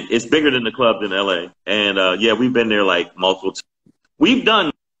 And it's bigger than the club in LA. And yeah, we've been there like multiple times. We've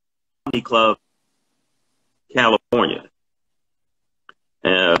done Comedy Club California.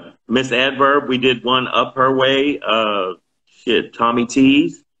 Miss Adverb, we did one up her way. Tommy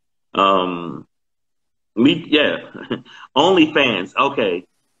T's. OnlyFans. Okay.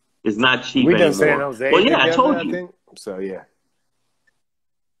 It's not cheap anymore. We done San Jose. Well, yeah, I told you. So, yeah.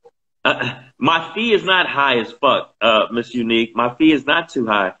 My fee is not high as fuck, Miss Unique. My fee is not too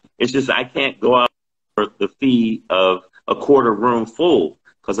high. It's just I can't go out for the fee of a quarter room full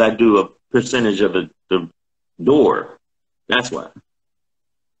because I do a percentage of the door. That's why.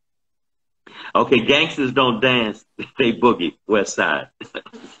 Okay, gangsters don't dance. They boogie. West Side.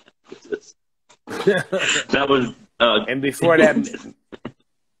 That was... and before that...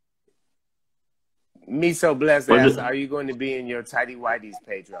 Me so blessed asked, are you going to be in your tighty whities,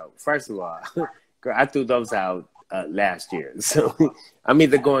 Pedro? First of all, I threw those out last year. So I'm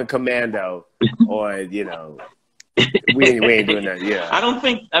either going commando or, we ain't doing that. Yeah. I don't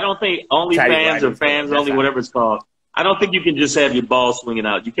think OnlyFans or fans only, whatever it's called. I don't think you can just have your balls swinging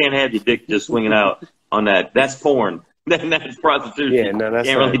out. You can't have your dick just swinging out on that. That's porn. That's prostitution. Yeah, no, that's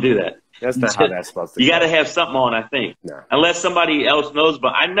you can't really do that. That's not how that's supposed to go. You got to have something on, I think. No. Unless somebody else knows.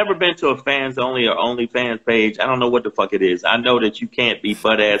 But I've never been to a fans only or OnlyFans page. I don't know what the fuck it is. I know that you can't be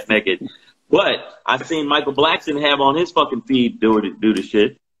butt ass naked. But I've seen Michael Blackson have on his fucking feed do the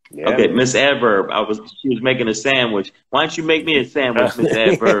shit. Yeah, okay, Miss Adverb. She was making a sandwich. Why don't you make me a sandwich, Miss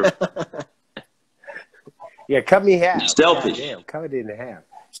Adverb? Yeah, cut me half. Selfish. God damn, cut it in half.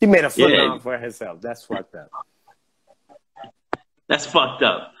 She made a foot long for herself. That's fucked up. That's fucked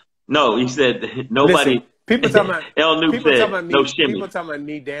up. No, he said nobody. Listen, people talking about El Noob said no shimmy. People talking about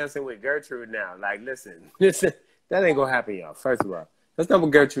me dancing with Gertrude now. Like, listen, that ain't gonna happen, y'all. First of all, that's not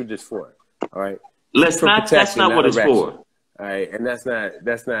what Gertrude is for. All right. That's not what it's for. All right, and that's not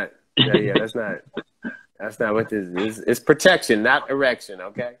what this is. It's protection, not erection.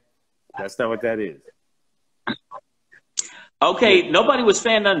 Okay, that's not what that is. Okay, nobody was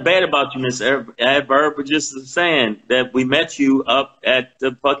saying nothing bad about you, Miss Adverb, but just saying that we met you up at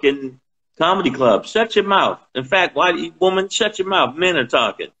the fucking comedy club. Shut your mouth. In fact, woman, shut your mouth. Men are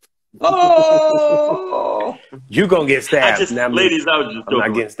talking. Oh! You gonna get stabbed. Ladies, I was just joking. I'm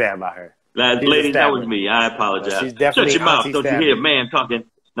not getting stabbed by her. Ladies, that was me. I apologize. She's definitely shut your mouth. Don't you hear a man talking?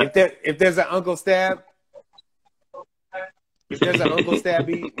 If there's an Uncle Stab, if there's an Uncle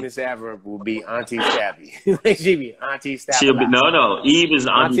Stabby, Miss Adverb will be Auntie Stabby. She be Auntie Stabby. She'll be no. Eve is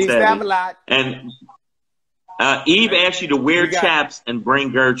Auntie Stabby. And Eve asked you to wear chaps and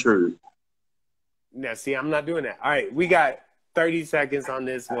bring Gertrude. Now, see, I'm not doing that. All right, we got 30 seconds on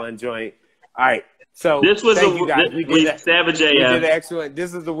this one joint. All right, so this was thank you guys. We did Savage AF. We did excellent.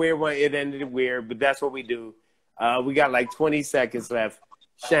 This is a weird one. It ended weird, but that's what we do. We got like 20 seconds left.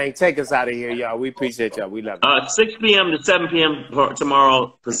 Shane, take us out of here, y'all. We appreciate y'all. We love you. 6 p.m. to 7 p.m.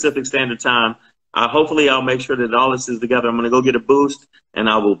 tomorrow, Pacific Standard Time. Hopefully, I'll make sure that all this is together. I'm going to go get a boost, and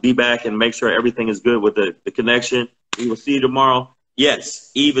I will be back and make sure everything is good with the connection. We will see you tomorrow. Yes,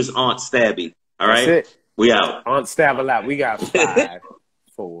 Eve is Aunt Stabby. All right? That's it. We out. Aunt Stab a lot. We got 5,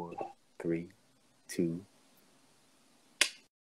 4, 3, 2.